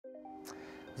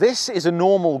This is a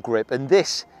normal grip and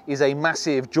this is a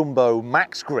massive jumbo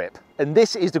max grip. And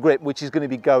this is the grip which is going to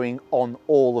be going on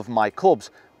all of my clubs.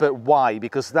 But why?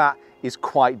 Because that is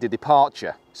quite the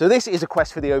departure. So this is a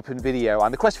Quest for the Open video,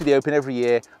 and the Quest for the Open every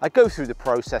year, I go through the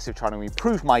process of trying to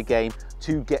improve my game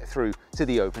to get through to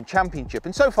the Open Championship.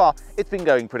 And so far, it's been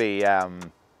going pretty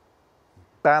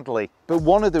badly. But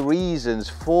one of the reasons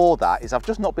for that is I've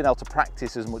just not been able to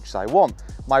practice as much as I want.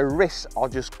 My wrists are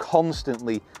just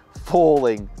constantly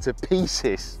falling to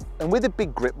pieces. And with a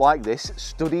big grip like this,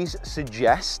 studies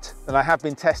suggest, and I have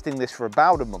been testing this for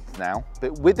about a month now,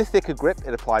 that with the thicker grip,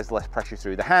 it applies less pressure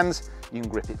through the hands, you can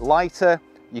grip it lighter,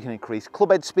 you can increase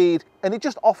club head speed, and it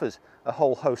just offers a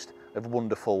whole host of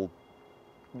wonderful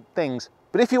things.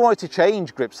 But if you wanted to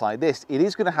change grips like this, it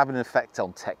is going to have an effect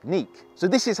on technique. So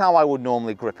this is how I would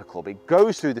normally grip a club. It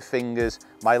goes through the fingers,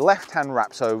 my left hand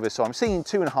wraps over, so I'm seeing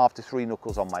 2.5 to 3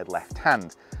 knuckles on my left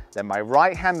hand. Then my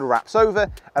right hand wraps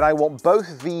over, and I want both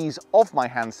of these of my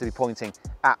hands to be pointing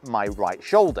at my right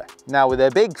shoulder. Now with a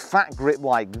big fat grip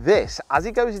like this, as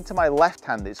it goes into my left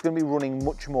hand, it's going to be running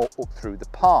much more up through the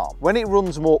palm. When it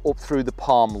runs more up through the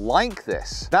palm like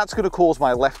this, that's going to cause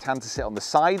my left hand to sit on the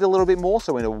side a little bit more,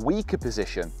 so in a weaker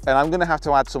position. And I'm going to have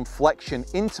to add some flexion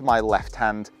into my left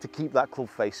hand to keep that club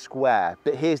face square.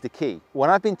 But here's the key. When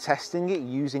I've been testing it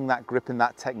using that grip and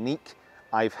that technique,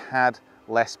 I've had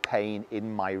less pain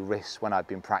in my wrists when I've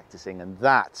been practicing, and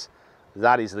that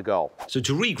is the goal. So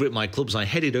to re-grip my clubs, I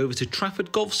headed over to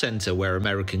Trafford Golf Centre, where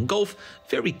American Golf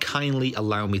very kindly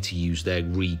allow me to use their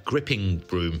re-gripping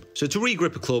room. So to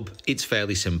re-grip a club, it's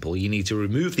fairly simple. You need to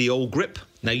remove the old grip.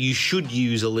 Now you should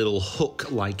use a little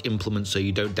hook-like implement so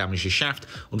you don't damage the shaft.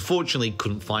 Unfortunately,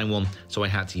 couldn't find one, so I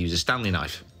had to use a Stanley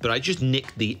knife. But I just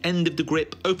nicked the end of the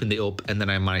grip, opened it up, and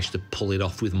then I managed to pull it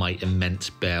off with my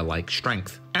immense bear-like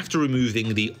strength. After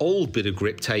removing the old bit of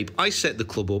grip tape, I set the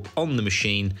club up on the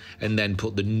machine and then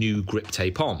put the new grip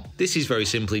tape on. This is very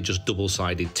simply just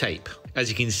double-sided tape. As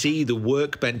you can see, the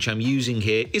workbench I'm using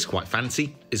here is quite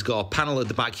fancy. It's got a panel at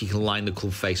the back you can line the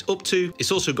club face up to.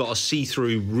 It's also got a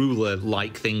see-through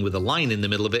ruler-like thing with a line in the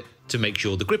middle of it to make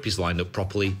sure the grip is lined up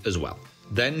properly as well.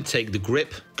 Then take the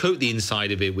grip, coat the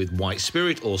inside of it with white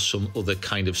spirit or some other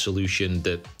kind of solution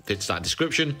that fits that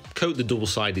description, coat the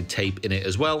double-sided tape in it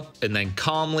as well, and then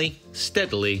calmly,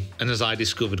 steadily, and as I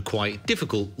discovered quite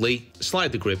difficultly,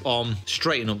 slide the grip on,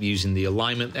 straighten up using the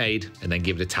alignment aid, and then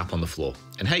give it a tap on the floor.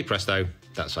 And hey presto,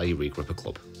 that's how you re-grip a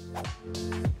club.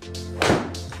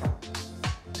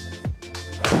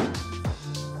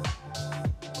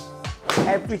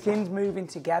 Everything's moving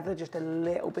together just a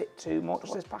little bit too much.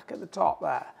 This back at the top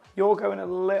there. You're going a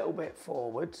little bit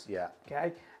forwards. Yeah.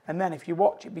 Okay. And then if you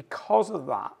watch it, because of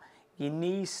that, your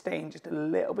knees staying just a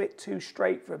little bit too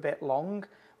straight for a bit long.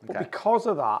 But because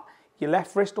of that, your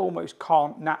left wrist almost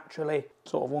can't naturally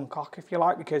sort of uncock, if you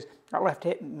like, because that left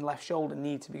hip and left shoulder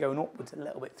need to be going upwards a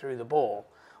little bit through the ball.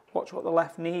 Watch what the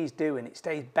left knee is doing. It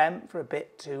stays bent for a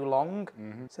bit too long.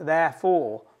 So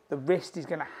therefore, the wrist is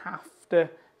going to have to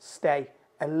stay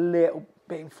a little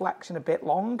bit in flexion, a bit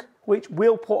long, which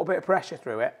will put a bit of pressure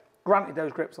through it. Granted,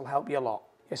 those grips will help you a lot.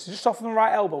 Yeah, so just soften the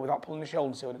right elbow without pulling the shoulder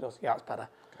and see what it does. Yeah, that's better.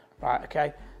 Right,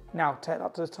 okay. Now take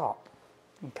that to the top.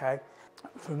 Okay.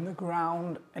 From the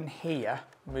ground and here,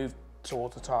 move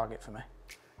towards the target for me.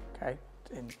 Okay.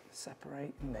 And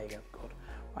separate, and there you go, good.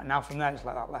 Right, now from there, just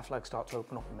let that left leg start to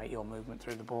open up and make your movement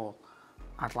through the ball.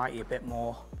 I'd like you a bit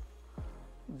more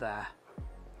there.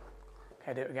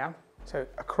 Okay, do it again. So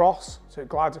across, so it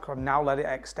glides across, now let it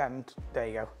extend, there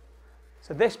you go.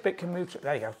 So this bit can move,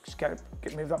 there you go,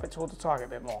 just move that bit towards the target a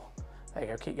bit more. There you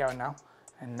go, keep going now,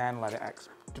 and then let it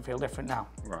to feel different now.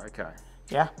 Right, okay.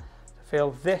 Yeah, so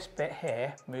feel this bit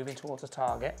here, moving towards the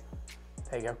target.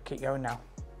 There you go, keep going now.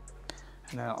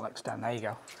 And then it'll extend, there you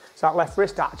go. So that left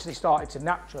wrist actually started to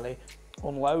naturally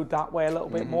unload that way a little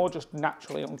bit more, just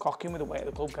naturally uncocking with the weight of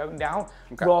the club going down,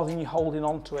 rather than you holding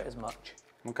on to it as much.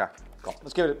 Okay, cool.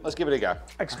 Let's give it a go.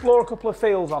 Explore a couple of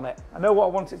feels on it. I know what I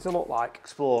want it to look like.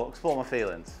 Explore my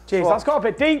feelings. Jeez, that's got a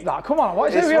bit deep, that. Come on,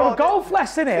 what is it? We have a golf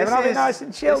lesson here and have it nice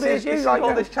and chilled as you. This is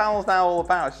what this channel's now all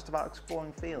about. It's just about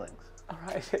exploring feelings. All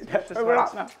right, is it? That's where we're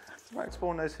at now. It's about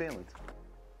exploring those feelings.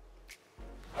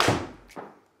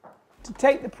 To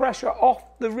take the pressure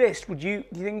off the wrist, do you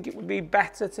think it would be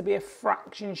better to be a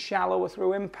fraction shallower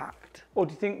through impact? Or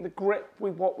do you think the grip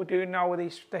with what we're doing now with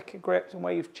these thicker grips and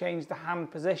where you've changed the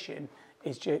hand position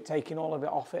is taking all of it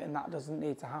off it and that doesn't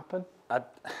need to happen?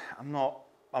 I'm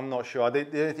not sure.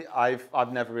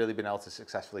 I've never really been able to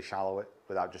successfully shallow it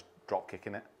without just drop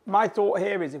kicking it. My thought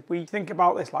here is if we think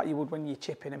about this like you would when you're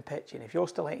chipping and pitching, if you're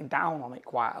still hitting down on it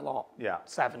quite a lot,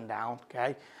 7 down,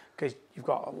 okay, because you've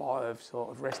got a lot of sort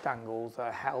of wrist angles that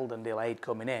are held and delayed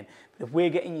coming in. But if we're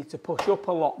getting you to push up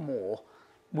a lot more,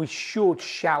 we should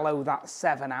shallow that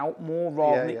 7 out more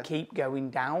rather than it keep going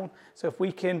down. So if we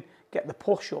can get the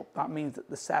push up, that means that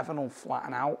the 7 will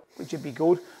flatten out, which would be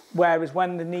good. Whereas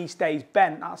when the knee stays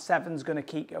bent, that 7's going to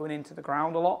keep going into the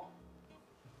ground a lot.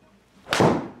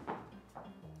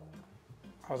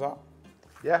 How's that?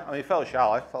 Yeah, I mean, it felt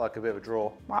shallow, felt like a bit of a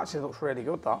draw. Actually looks really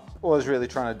good, that. What I was really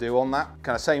trying to do on that,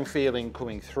 kind of same feeling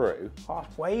coming through. Oh,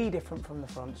 it's way different from the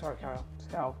front. Sorry, Carol.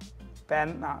 See how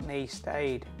bent that knee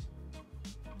stayed.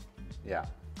 Yeah.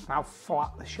 And how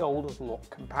flat the shoulders look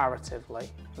comparatively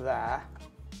there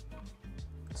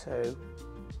to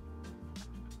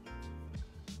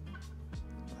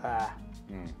there.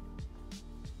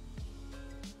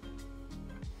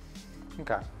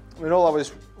 Okay. I mean, all I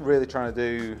was really trying to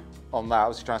do on that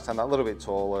was trying to stand that a little bit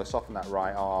taller, soften that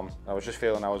right arm. I was just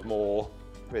feeling I was more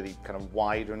really kind of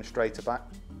wider and straighter back.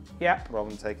 Yeah. Rather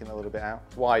than taking a little bit out.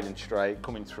 Wide and straight,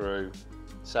 coming through,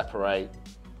 separate,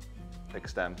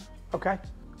 extend. Okay.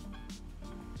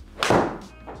 I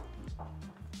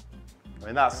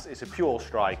mean, it's a pure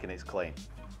strike and it's clean.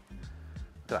 Look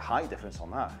at the height difference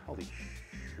on that. Holy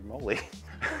schmoly.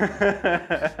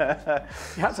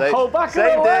 You had to hold back a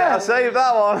little Saved it, there. I saved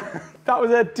that one. That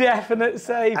was a definite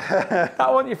save. That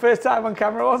wasn't your first time on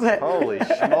camera, was it? Holy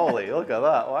schmoly, look at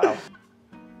that, wow.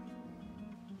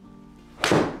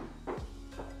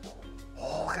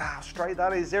 Oh, look at how straight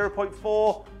that is,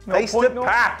 0.4. Face to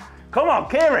path. Come on,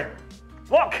 Kieran,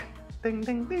 look. Ding,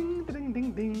 ding, ding, ding,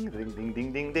 ding, ding, ding, ding,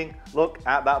 ding, ding, ding. Look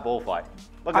at that bullfight.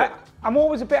 Look at it. I'm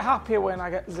always a bit happier when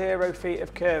I get 0 feet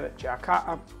of curvature.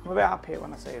 I'm a bit happier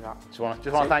when I see that. Just want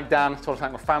to thank Dan, just want to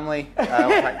thank my family. I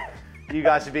want to thank you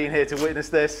guys for being here to witness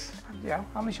this. Yeah,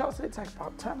 how many shots did it take?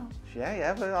 About 10?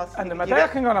 Yeah, well, End of my day, I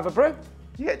can go and have a brew.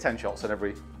 You get 10 shots on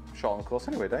every shot on the course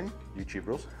anyway, don't you? YouTube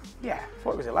rules. Yeah, I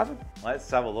thought it was 11. Let's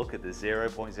have a look at the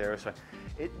 0.0 swing.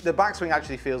 The backswing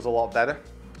actually feels a lot better.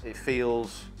 It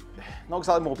feels not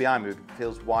exactly more behind move, it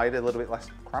feels wider, a little bit less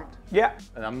cramped. Yeah.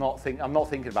 And I'm not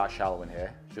thinking about shallowing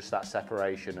here, just that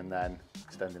separation and then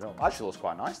extending up. Actually looks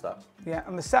quite nice, that. Yeah,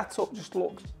 and the setup just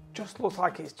looks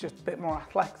like it's just a bit more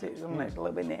athletic, doesn't it? A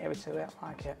little bit nearer to it, I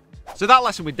like it. So that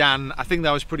lesson with Dan, I think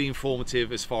that was pretty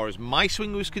informative as far as my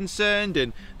swing was concerned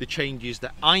and the changes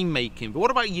that I'm making. But what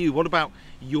about you? What about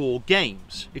your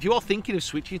games? If you are thinking of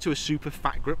switching to a super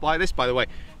fat grip like this, by the way,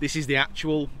 this is the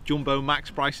actual Jumbo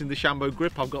Max Bryson DeChambeau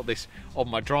grip. I've got this on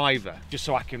my driver just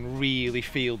so I can really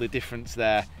feel the difference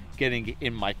there getting it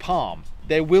in my palm.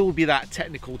 There will be that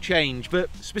technical change, but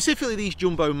specifically these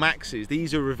Jumbo Maxes,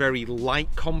 these are a very light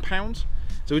compound,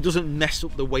 so it doesn't mess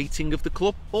up the weighting of the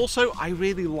club. Also, I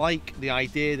really like the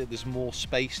idea that there's more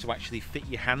space to actually fit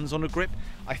your hands on a grip.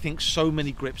 I think so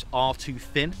many grips are too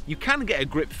thin. You can get a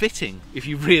grip fitting if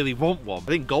you really want one. I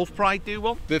think Golf Pride do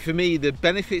one, but for me, the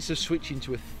benefits of switching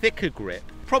to a thicker grip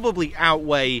probably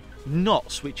outweigh not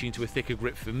switching to a thicker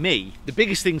grip for me. The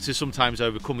biggest thing to sometimes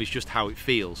overcome is just how it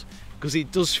feels, because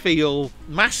it does feel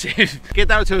massive. Get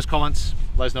down to those comments,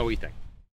 let us know what you think.